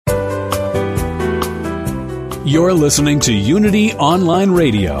You're listening to Unity Online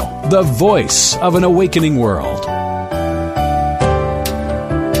Radio, the voice of an awakening world.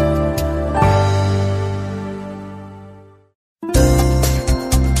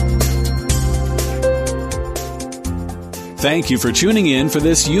 Thank you for tuning in for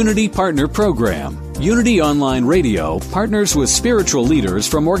this Unity Partner Program. Unity Online Radio partners with spiritual leaders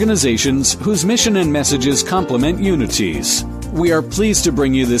from organizations whose mission and messages complement Unity's. We are pleased to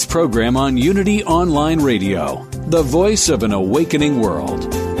bring you this program on Unity Online Radio, the voice of an awakening world.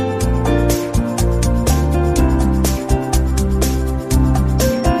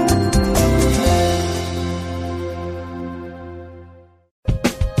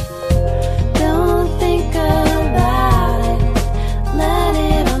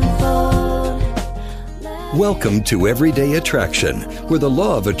 Welcome to Everyday Attraction, where the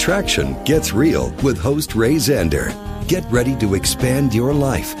law of attraction gets real with host Ray Zander. Get ready to expand your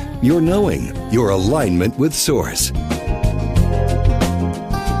life, your knowing, your alignment with Source. Hey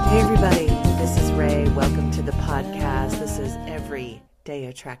everybody, this is Ray. Welcome to the podcast. This is Everyday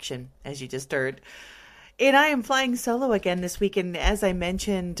Attraction, as you just heard. And I am flying solo again this week. And as I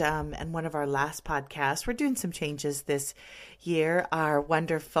mentioned in one of our last podcasts, we're doing some changes this year. Our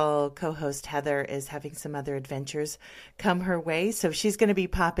wonderful co-host Heather is having some other adventures come her way. So she's going to be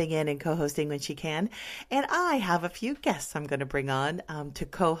popping in and co-hosting when she can. And I have a few guests I'm going to bring on to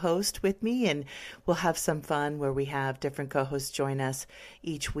co-host with me. And we'll have some fun where we have different co-hosts join us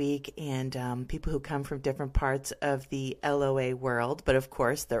each week. And people who come from different parts of the LOA world. But of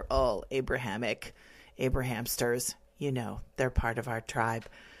course, they're all Abrahamsters, you know, they're part of our tribe,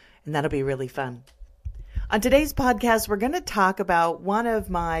 and that'll be really fun. On today's podcast, we're going to talk about one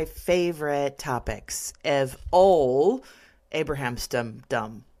of my favorite topics of all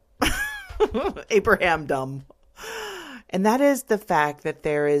Abrahamdom, and that is the fact that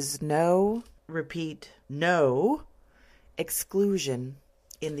there is no exclusion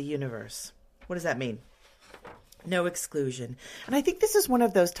in the universe. What does that mean? No exclusion. And I think this is one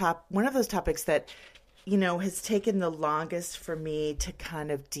of those topics that, you know, has taken the longest for me to kind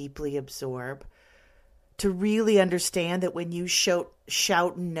of deeply absorb, to really understand that when you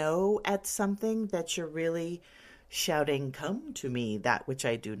shout no at something, that you're really shouting, come to me, that which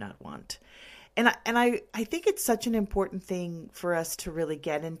I do not want. And I think it's such an important thing for us to really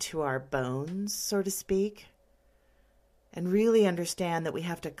get into our bones, so to speak, and really understand that we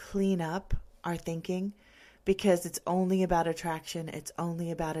have to clean up our thinking. Because it's only about attraction. It's only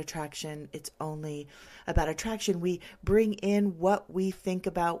about attraction. It's only about attraction. We bring in what we think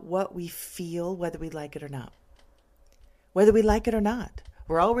about, what we feel, whether we like it or not. Whether we like it or not.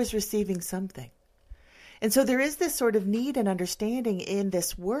 We're always receiving something. And so there is this sort of need and understanding in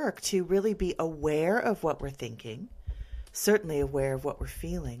this work to really be aware of what we're thinking. Certainly aware of what we're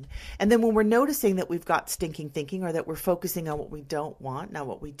feeling. And then when we're noticing that we've got stinking thinking, or that we're focusing on what we don't want, not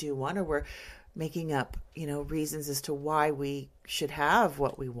what we do want, or we're making up, you know, reasons as to why we should have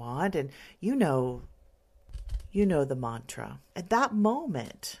what we want. And you know the mantra. At that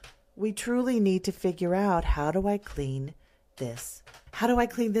moment, we truly need to figure out, how do I clean this? How do I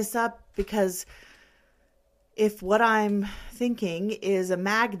clean this up? Because if what I'm thinking is a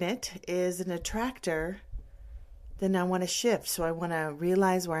magnet, is an attractor, then I want to shift. So I want to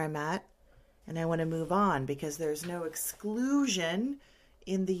realize where I'm at, and I want to move on, because there's no exclusion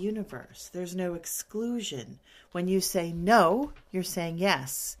in the universe. There's no exclusion. When you say no, you're saying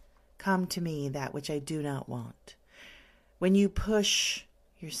yes. Come to me, that which I do not want. When you push,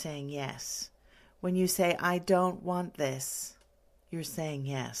 you're saying yes. When you say, I don't want this, you're saying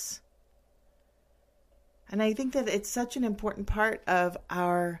yes. And I think that it's such an important part of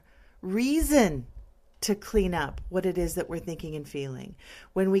our reason to clean up what it is that we're thinking and feeling.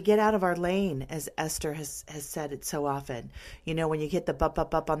 When we get out of our lane, as Esther has said it so often, you know, when you hit the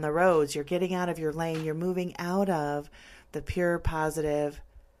up on the roads, you're getting out of your lane, you're moving out of the pure positive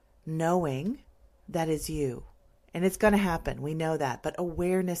knowing that is you. And it's going to happen. We know that. But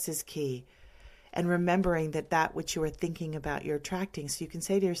awareness is key. And remembering that which you are thinking about, you're attracting. So you can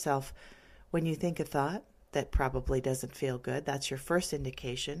say to yourself, when you think a thought that probably doesn't feel good, that's your first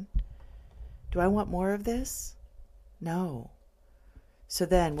indication. Do I want more of this? No. So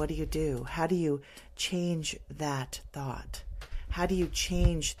then what do? How do you change that thought? How do you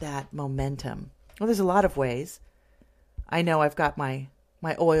change that momentum? Well, there's a lot of ways. I know I've got my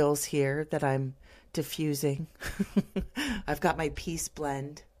oils here that I'm diffusing. I've got my peace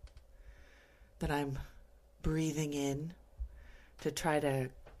blend that I'm breathing in to try to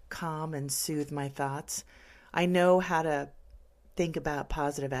calm and soothe my thoughts. I know how to think about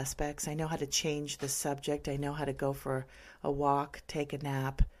positive aspects. I know how to change the subject. I know how to go for a walk, take a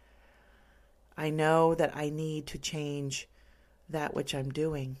nap. I know that I need to change that which I'm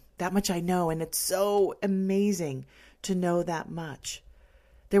doing. That much I know, and it's so amazing to know that much.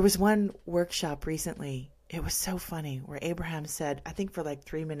 There was one workshop recently, it was so funny, where Abraham said, I think for like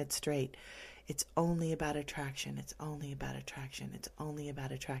 3 minutes straight, it's only about attraction, it's only about attraction, it's only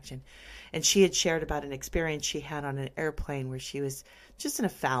about attraction. And she had shared about an experience she had on an airplane where she was just in a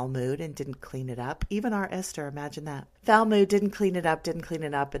foul mood and didn't clean it up. Even our Esther, imagine that. Foul mood, didn't clean it up,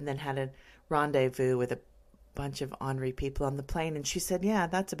 and then had a rendezvous with a bunch of ornery people on the plane. And she said, yeah,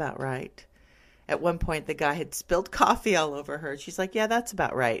 that's about right. At one point, the guy had spilled coffee all over her. She's like, yeah, that's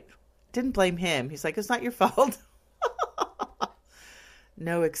about right. Didn't blame him. He's like, it's not your fault.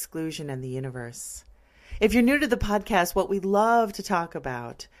 No exclusion in the universe. If you're new to the podcast, what we love to talk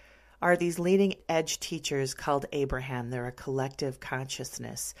about are these leading edge teachers called Abraham. They're a collective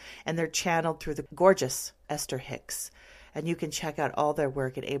consciousness, and they're channeled through the gorgeous Esther Hicks. And you can check out all their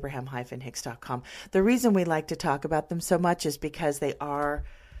work at abraham-hicks.com. The reason we like to talk about them so much is because they are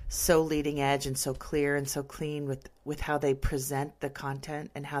so leading edge and so clear and so clean with how they present the content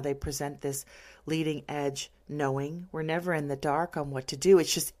and how they present this leading edge knowing. We're never in the dark on what to do.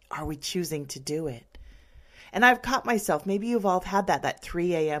 It's just, are we choosing to do it? And I've caught myself, maybe you've all had that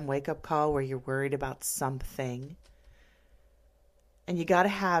 3 a.m. wake-up call where you're worried about something. And you got to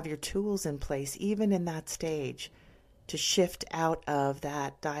have your tools in place, even in that stage, to shift out of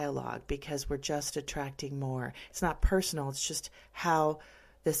that dialogue, because we're just attracting more. It's not personal. It's just how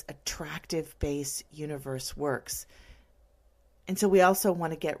this attractive base universe works. And so we also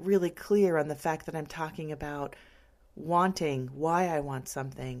want to get really clear on the fact that I'm talking about wanting why I want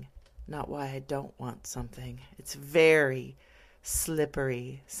something, not why I don't want something. It's very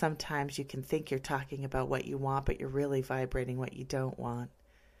slippery. Sometimes you can think you're talking about what you want, but you're really vibrating what you don't want.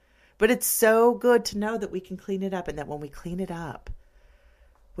 But it's so good to know that we can clean it up, and that when we clean it up,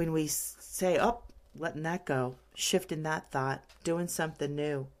 when we say, oh, letting that go, shifting that thought, doing something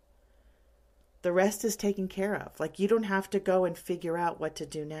new, the rest is taken care of. Like, you don't have to go and figure out what to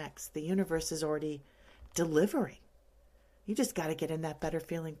do next. The universe is already delivering. You just got to get in that better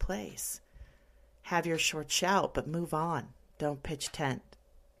feeling place. Have your short shout, but move on. Don't pitch tent.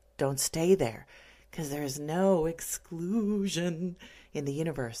 Don't stay there, because there's no exclusion in the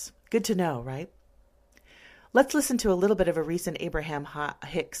universe. Good to know, right? Let's listen to a little bit of a recent Abraham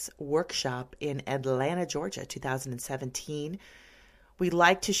Hicks workshop in Atlanta, Georgia, 2017. We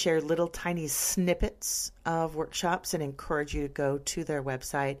like to share little tiny snippets of workshops and encourage you to go to their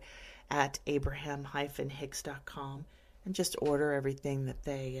website at abraham-hicks.com and just order everything that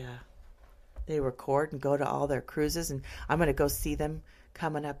they record and go to all their cruises. And I'm going to go see them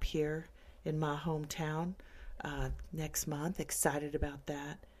coming up here in my hometown next month. Excited about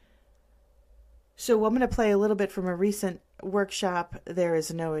that. So I'm going to play a little bit from a recent workshop, There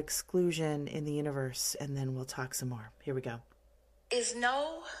is No Exclusion in the Universe, and then we'll talk some more. Here we go. Is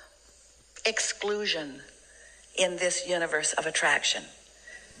no exclusion in this universe of attraction.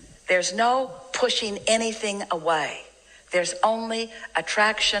 There's no pushing anything away. There's only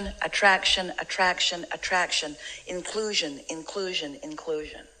attraction, attraction, attraction, attraction, inclusion, inclusion,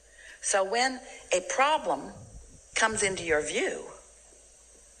 inclusion. So when a problem comes into your view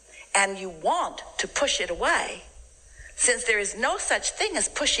and you want to push it away, since there is no such thing as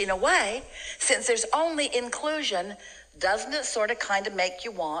pushing away, since there's only inclusion, doesn't it sort of kind of make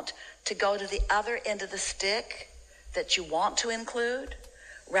you want to go to the other end of the stick that you want to include,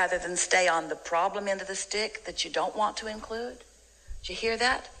 rather than stay on the problem end of the stick that you don't want to include? Do you hear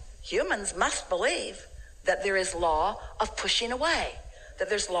that? Humans must believe that there is law of pushing away, that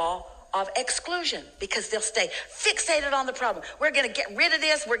there's law of exclusion, because they'll stay fixated on the problem. We're going to get rid of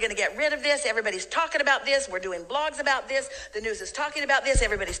this. We're going to get rid of this. Everybody's talking about this. We're doing blogs about this. The news is talking about this.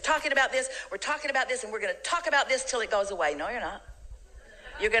 Everybody's talking about this. We're talking about this, and we're going to talk about this till it goes away. No, you're not.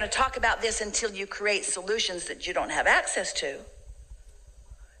 You're going to talk about this until you create solutions that you don't have access to.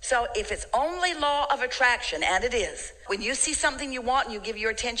 So if it's only law of attraction, and it is, when you see something you want and you give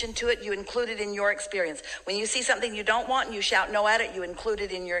your attention to it, you include it in your experience. When you see something you don't want and you shout no at it, you include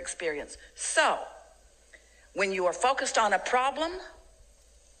it in your experience. So when you are focused on a problem,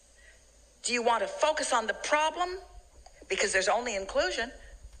 do you want to focus on the problem? Because there's only inclusion.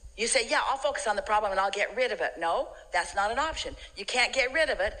 You say, yeah, I'll focus on the problem and I'll get rid of it. No, that's not an option. You can't get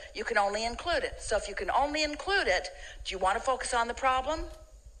rid of it. You can only include it. So if you can only include it, do you want to focus on the problem?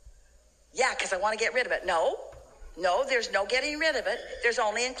 Yeah, because I want to get rid of it. No, there's no getting rid of it. There's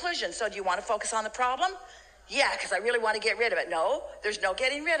only inclusion. So do you want to focus on the problem? Yeah, because I really want to get rid of it. No, there's no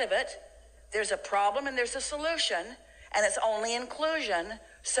getting rid of it. There's a problem and there's a solution, and it's only inclusion.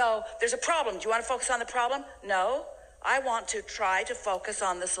 So there's a problem. Do you want to focus on the problem? No. I want to try to focus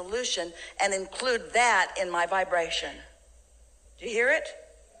on the solution and include that in my vibration. Do you hear it?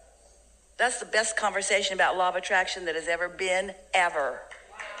 That's the best conversation about law of attraction that has ever been, ever.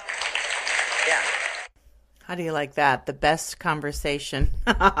 Yeah. How do you like that? The best conversation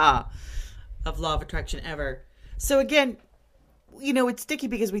of law of attraction ever. So again, it's sticky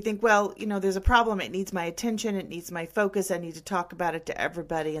because we think, well, there's a problem. It needs my attention. It needs my focus. I need to talk about it to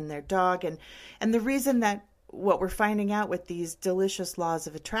everybody and their dog. And the reason that what we're finding out with these delicious laws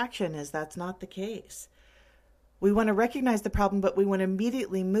of attraction is that's not the case. We want to recognize the problem, but we want to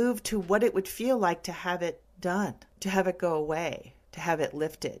immediately move to what it would feel like to have it done, to have it go away, to have it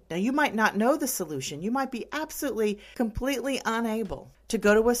lifted. Now, you might not know the solution. You might be absolutely, completely unable to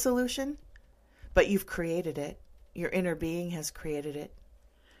go to a solution, but you've created it. Your inner being has created it.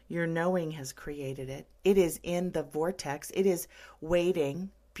 Your knowing has created it. It is in the vortex. It is waiting,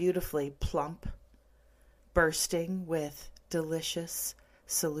 beautifully plump, bursting with delicious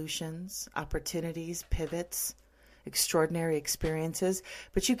solutions, opportunities, pivots, extraordinary experiences,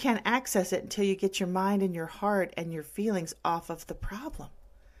 but you can't access it until you get your mind and your heart and your feelings off of the problem.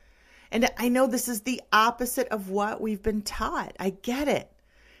 And I know this is the opposite of what we've been taught. I get it.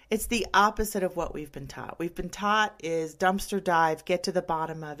 It's the opposite of what we've been taught. We've been taught is dumpster dive, get to the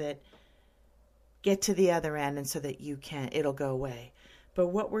bottom of it, get to the other end, and so that it'll go away. But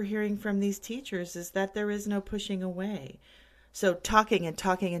what we're hearing from these teachers is that there is no pushing away. So talking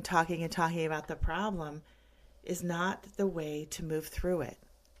about the problem is not the way to move through it.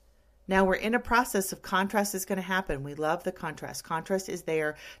 Now we're in a process of contrast is going to happen. We love the contrast. Contrast is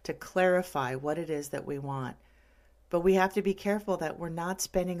there to clarify what it is that we want. But we have to be careful that we're not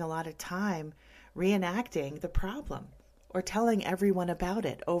spending a lot of time reenacting the problem or telling everyone about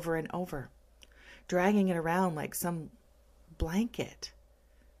it over and over, dragging it around like some blanket,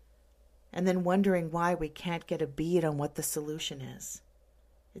 and then wondering why we can't get a bead on what the solution is.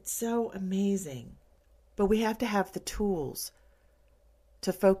 It's so amazing. But we have to have the tools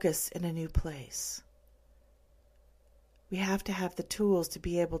to focus in a new place. We have to have the tools to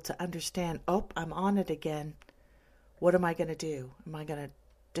be able to understand, I'm on it again. What am I going to do? Am I going to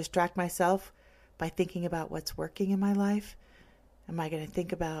distract myself by thinking about what's working in my life? Am I going to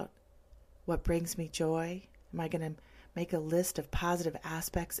think about what brings me joy? Am I going to make a list of positive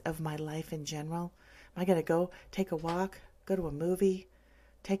aspects of my life in general? Am I going to go take a walk, go to a movie,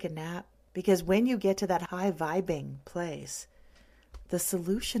 take a nap? Because when you get to that high vibing place, the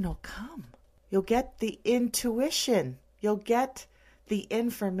solution will come. You'll get the intuition. You'll get the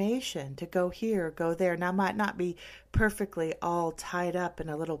information to go here, go there. Now, might not be perfectly all tied up in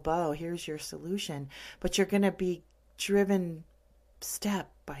a little bow. Here's your solution. But you're going to be driven step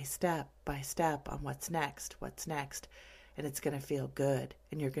by step by step on what's next. And it's going to feel good.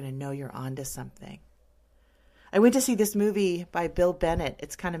 And you're going to know you're onto something. I went to see this movie by Bill Bennett.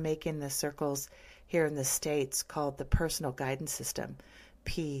 It's kind of making the circles here in the States, called The Personal Guidance System,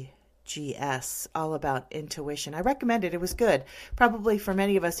 PGS, all about intuition. I recommend it. It was good. Probably for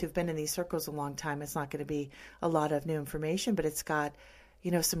many of us who've been in these circles a long time, it's not going to be a lot of new information, but it's got,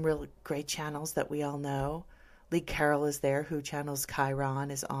 some real great channels that we all know. Lee Carroll is there, who channels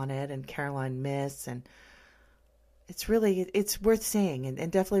Chiron, is on it, and Caroline Myss, and it's worth seeing and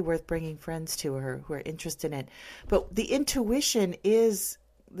definitely worth bringing friends to her who are interested in it. But the intuition is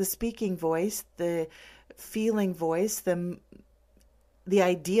the speaking voice, the feeling voice, the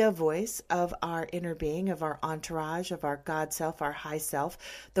idea voice of our inner being, of our entourage, of our God self, our high self,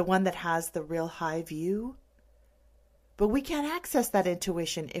 the one that has the real high view. But we can't access that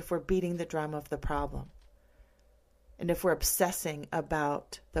intuition if we're beating the drum of the problem and if we're obsessing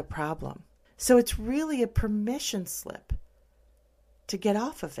about the problem. So it's really a permission slip to get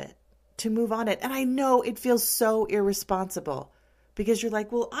off of it, to move on it. And I know it feels so irresponsible because you're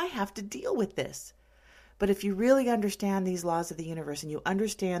like, well, I have to deal with this. But if you really understand these laws of the universe and you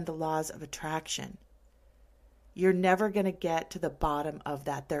understand the laws of attraction, you're never going to get to the bottom of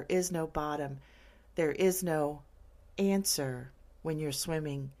that. There is no bottom. There is no answer when you're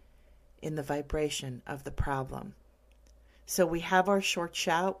swimming in the vibration of the problem. So we have our short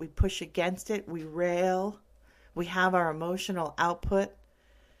shout, we push against it, we rail, we have our emotional output,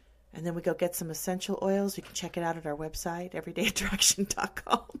 and then we go get some essential oils. You can check it out at our website,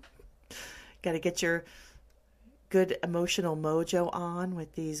 everydayattraction.com. Got to get your good emotional mojo on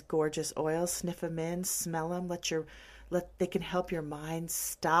with these gorgeous oils. Sniff them in, smell them, they can help your mind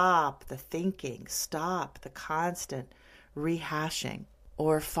stop the thinking, stop the constant rehashing,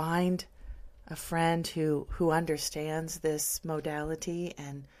 or find a friend who understands this modality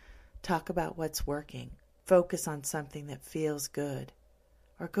and talk about what's working. Focus on something that feels good.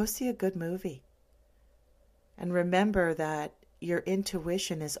 Or go see a good movie. And remember that your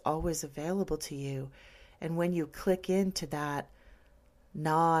intuition is always available to you. And when you click into that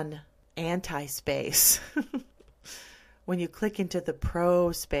non-anti space, when you click into the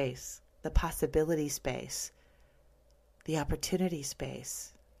pro space, the possibility space, the opportunity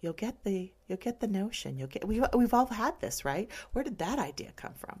space, you'll get the notion. We've all had this, right? Where did that idea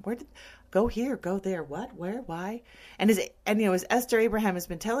come from? Go here, go there, what, where, why? And as Esther Abraham has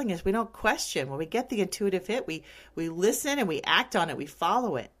been telling us, we don't question. When we get the intuitive hit, we listen and we act on it, we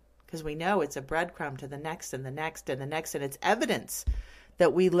follow it, because we know it's a breadcrumb to the next and the next and the next, and it's evidence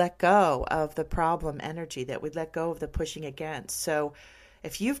that we let go of the problem energy, that we let go of the pushing against. So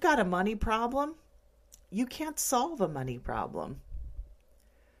if you've got a money problem, you can't solve a money problem.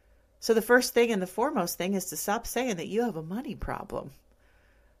 So the first thing and the foremost thing is to stop saying that you have a money problem.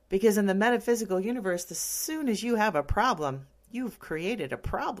 Because in the metaphysical universe, as soon as you have a problem, you've created a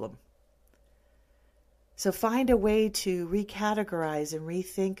problem. So find a way to recategorize and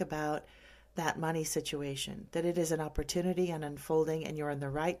rethink about that money situation, that it is an opportunity and unfolding, and you're in the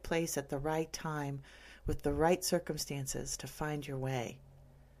right place at the right time with the right circumstances to find your way.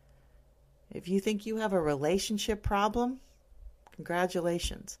 If you think you have a relationship problem,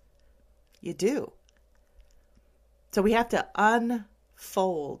 congratulations. You do. So we have to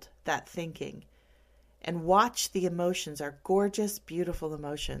unfold that thinking and watch the emotions, our gorgeous, beautiful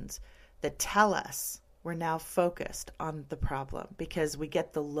emotions that tell us we're now focused on the problem, because we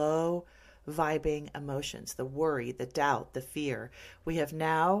get the low vibing emotions, the worry, the doubt, the fear. We have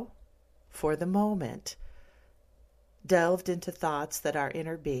now, for the moment, delved into thoughts that our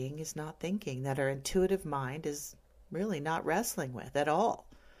inner being is not thinking, that our intuitive mind is really not wrestling with at all.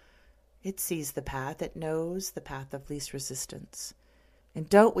 It sees the path. It knows the path of least resistance. And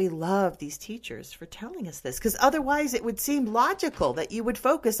don't we love these teachers for telling us this? Because otherwise it would seem logical that you would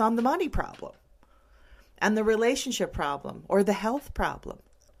focus on the money problem and the relationship problem or the health problem.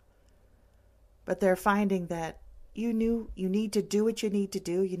 But they're finding that you need to do what you need to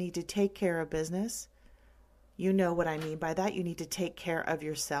do. You need to take care of business. You know what I mean by that. You need to take care of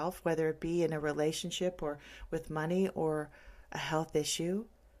yourself, whether it be in a relationship or with money or a health issue.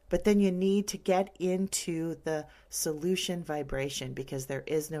 But then you need to get into the solution vibration, because there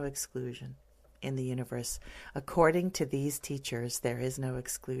is no exclusion in the universe. According to these teachers, there is no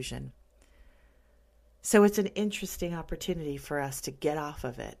exclusion. So it's an interesting opportunity for us to get off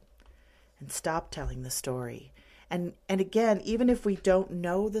of it and stop telling the story. And again, even if we don't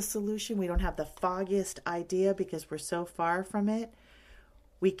know the solution, we don't have the foggiest idea because we're so far from it,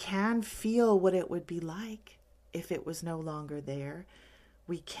 we can feel what it would be like if it was no longer there.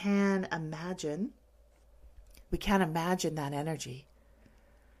 We can imagine that energy.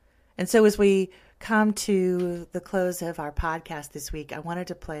 And so as we come to the close of our podcast this week, I wanted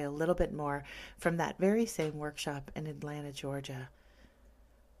to play a little bit more from that very same workshop in Atlanta, Georgia,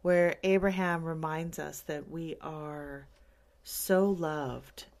 where Abraham reminds us that we are so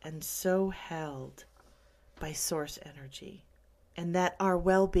loved and so held by source energy, and that our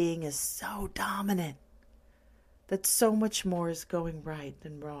well-being is so dominant that so much more is going right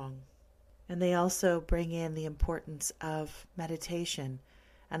than wrong. And they also bring in the importance of meditation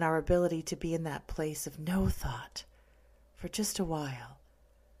and our ability to be in that place of no thought for just a while,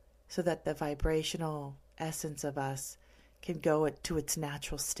 so that the vibrational essence of us can go to its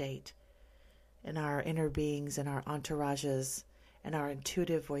natural state, and our inner beings and our entourages and our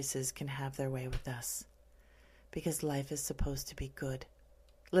intuitive voices can have their way with us, because life is supposed to be good.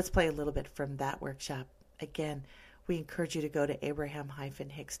 Let's play a little bit from that workshop. Again, we encourage you to go to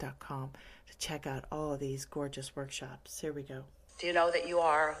abraham-hicks.com to check out all of these gorgeous workshops. Here we go. Do you know that you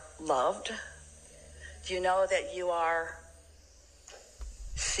are loved? Do you know that you are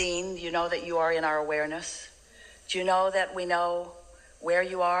seen? Do you know that you are in our awareness? Do you know that we know where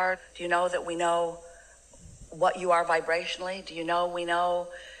you are? Do you know that we know what you are vibrationally? Do you know we know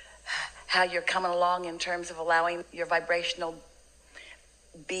how you're coming along in terms of allowing your vibrational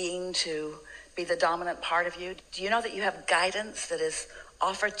being to be the dominant part of you? Do you know that you have guidance that is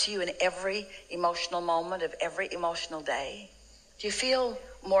offered to you in every emotional moment of every emotional day? Do you feel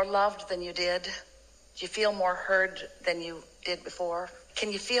more loved than you did? Do you feel more heard than you did before?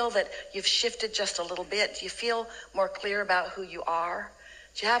 Can you feel that you've shifted just a little bit? Do you feel more clear about who you are?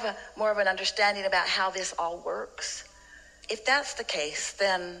 Do you have more of an understanding about how this all works? If that's the case,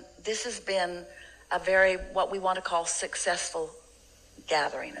 then this has been a very, what we want to call, successful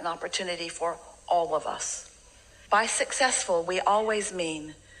gathering, an opportunity for all of us. By successful, we always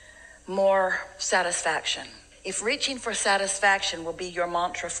mean more satisfaction. If reaching for satisfaction will be your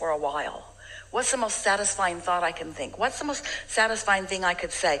mantra for a while, What's the most satisfying thought I can think? What's the most satisfying thing I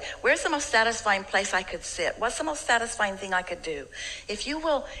could say? Where's the most satisfying place I could sit? What's the most satisfying thing I could do? If you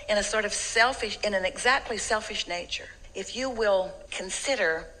will, in a sort of in an exactly selfish nature, if you will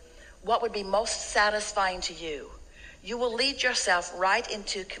consider what would be most satisfying to you, you will lead yourself right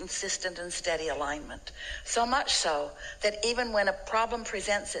into consistent and steady alignment. So much so that even when a problem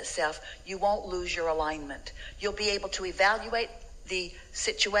presents itself, you won't lose your alignment. You'll be able to evaluate the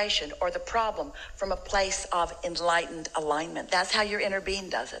situation or the problem from a place of enlightened alignment. That's how your inner being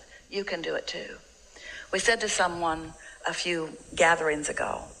does it. You can do it too. We said to someone a few gatherings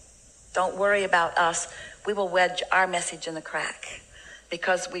ago, don't worry about us. We will wedge our message in the crack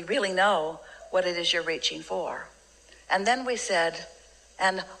because we really know what it is you're reaching for. And then we said,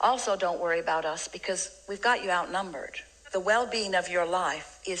 and also don't worry about us because we've got you outnumbered. The well-being of your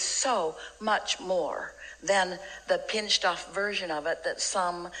life is so much more than the pinched off version of it that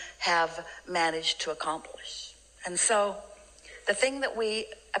some have managed to accomplish. And so the thing that we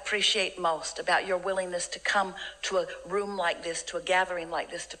appreciate most about your willingness to come to a room like this, to a gathering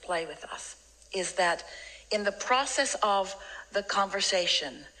like this, to play with us, is that in the process of the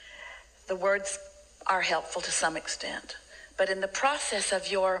conversation, the words are helpful to some extent. But in the process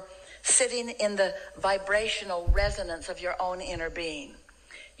of your sitting in the vibrational resonance of your own inner being,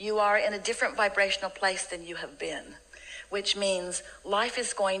 you are in a different vibrational place than you have been, which means life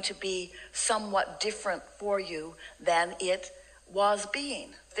is going to be somewhat different for you than it was being.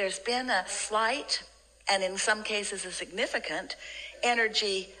 There's been a slight, and in some cases a significant,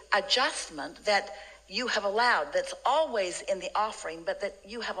 energy adjustment that you have allowed, that's always in the offering, but that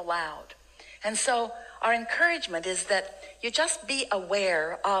you have allowed. And so our encouragement is that you just be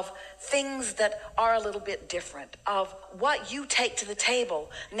aware of things that are a little bit different, of what you take to the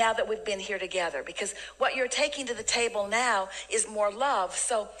table now that we've been here together. Because what you're taking to the table now is more love.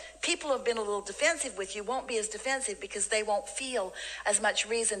 So people who have been a little defensive with you won't be as defensive because they won't feel as much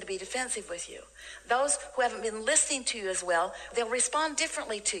reason to be defensive with you. Those who haven't been listening to you as well, they'll respond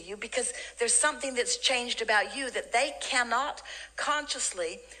differently to you because there's something that's changed about you that they cannot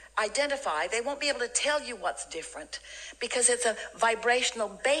consciously identify. They won't be able to tell you what's different because it's a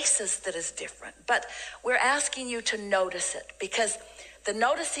vibrational basis that is different. But we're asking you to notice it because the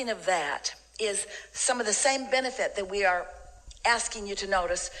noticing of that is some of the same benefit that we are asking you to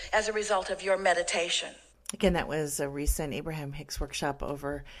notice as a result of your meditation. Again, that was a recent Abraham Hicks workshop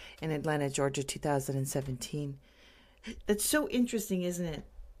over in Atlanta, Georgia, 2017. That's so interesting, isn't it?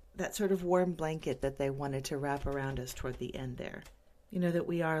 That sort of warm blanket that they wanted to wrap around us toward the end there. You know, that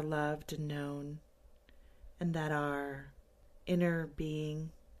we are loved and known, and that our inner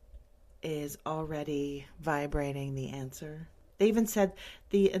being is already vibrating the answer. They even said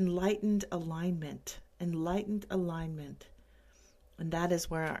the enlightened alignment, and that is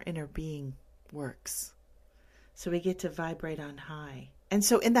where our inner being works. So we get to vibrate on high. And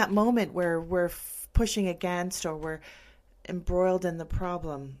so in that moment where we're pushing against or we're embroiled in the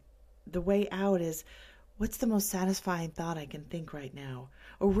problem, the way out is, what's the most satisfying thought I can think right now?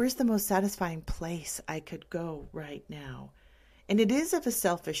 Or where's the most satisfying place I could go right now? And it is of a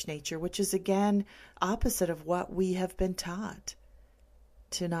selfish nature, which is again opposite of what we have been taught,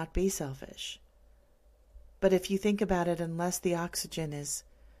 to not be selfish. But if you think about it, unless the oxygen is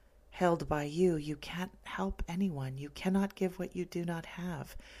held by you, you can't help anyone. You cannot give what you do not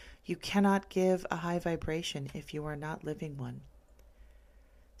have. You cannot give a high vibration if you are not living one.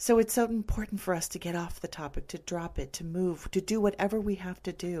 So it's so important for us to get off the topic, to drop it, to move, to do whatever we have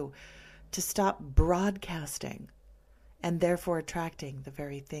to do, to stop broadcasting and therefore attracting the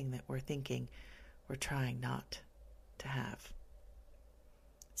very thing that we're thinking we're trying not to have.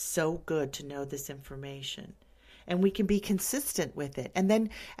 It's so good to know this information. And we can be consistent with it. And then,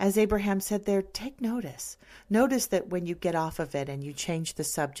 as Abraham said there, take notice. Notice that when you get off of it and you change the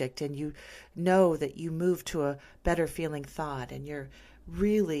subject and you know that you move to a better feeling thought and you're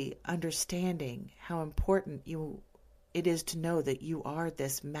really understanding how important it is to know that you are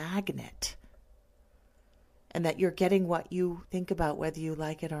this magnet and that you're getting what you think about, whether you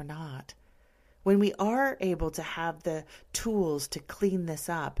like it or not. When we are able to have the tools to clean this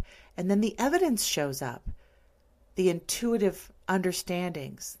up, and then the evidence shows up, the intuitive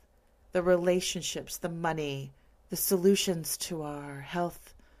understandings, the relationships, the money, the solutions to our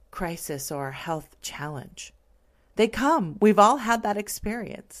health crisis or health challenge. They come. We've all had that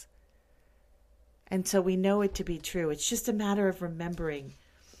experience. And so we know it to be true. It's just a matter of remembering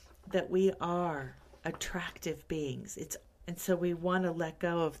that we are attractive beings. And so we want to let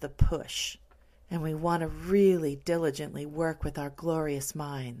go of the push. And we want to really diligently work with our glorious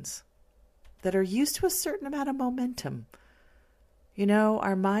minds that are used to a certain amount of momentum. You know,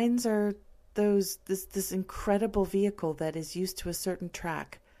 our minds are this incredible vehicle that is used to a certain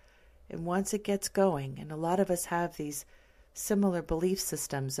track. And once it gets going, and a lot of us have these similar belief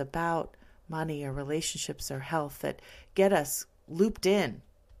systems about money or relationships or health that get us looped in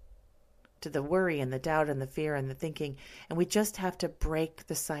to the worry and the doubt and the fear and the thinking. And we just have to break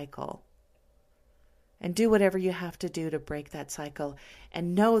the cycle and do whatever you have to do to break that cycle.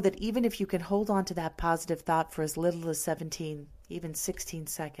 And know that even if you can hold on to that positive thought for as little as 17, even 16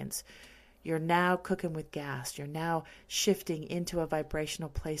 seconds, you're now cooking with gas. You're now shifting into a vibrational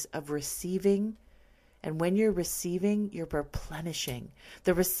place of receiving. And when you're receiving, you're replenishing.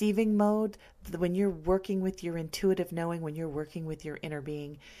 The receiving mode, when you're working with your intuitive knowing, when you're working with your inner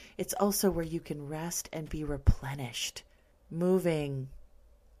being, it's also where you can rest and be replenished, moving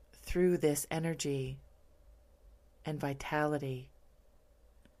through this energy and vitality.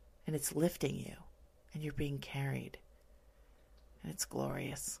 And it's lifting you, and you're being carried. And it's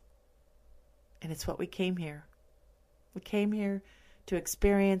glorious. And it's what we came here. We came here to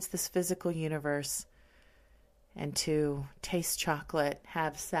experience this physical universe and to taste chocolate,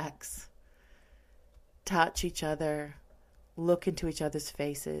 have sex, touch each other, look into each other's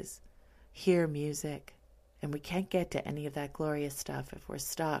faces, hear music. And we can't get to any of that glorious stuff if we're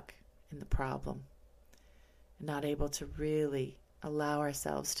stuck in the problem and not able to really allow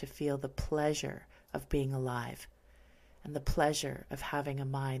ourselves to feel the pleasure of being alive and the pleasure of having a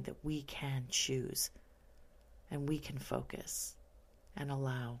mind that we can choose and we can focus and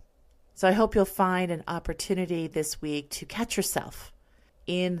allow. So I hope you'll find an opportunity this week to catch yourself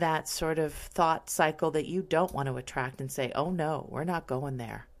in that sort of thought cycle that you don't want to attract and say, oh no, we're not going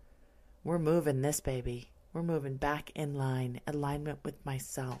there. We're moving this baby. We're moving back in alignment with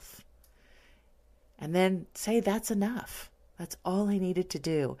myself. And then say that's enough. That's all I needed to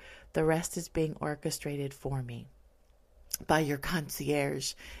do. The rest is being orchestrated for me by your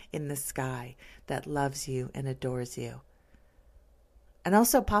concierge in the sky that loves you and adores you. And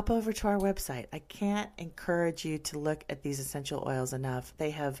also pop over to our website. I can't encourage you to look at these essential oils enough. They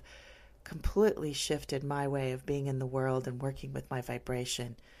have completely shifted my way of being in the world and working with my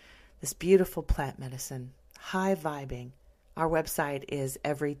vibration. This beautiful plant medicine, high vibing. Our website is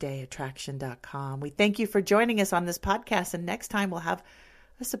everydayattraction.com. We thank you for joining us on this podcast, and next time we'll have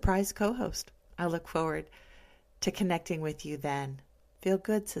a surprise co-host. I look forward to connecting with you then. Feel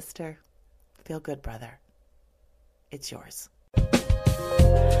good, sister. Feel good, brother. It's yours.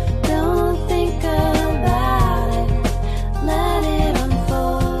 Don't think about it. Let it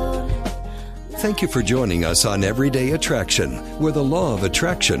unfold. Thank you for joining us on Everyday Attraction, where the law of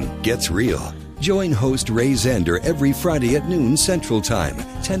attraction gets real. Join host Ray Zander every Friday at noon Central Time,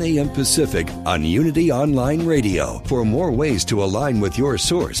 10 a.m. Pacific on Unity Online Radio for more ways to align with your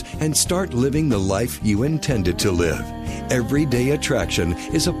source and start living the life you intended to live. Everyday Attraction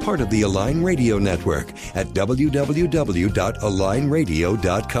is a part of the Align Radio Network at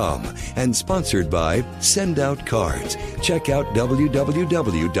www.alignradio.com and sponsored by Send Out Cards. Check out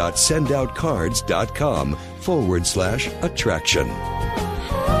www.sendoutcards.com/attraction.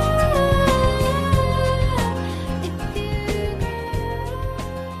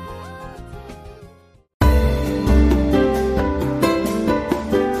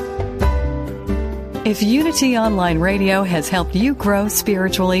 If Unity Online Radio has helped you grow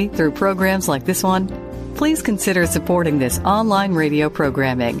spiritually through programs like this one, please consider supporting this online radio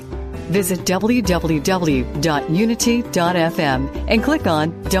programming. Visit www.unity.fm and click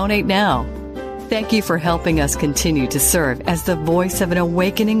on Donate Now. Thank you for helping us continue to serve as the voice of an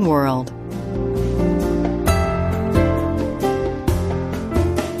awakening world.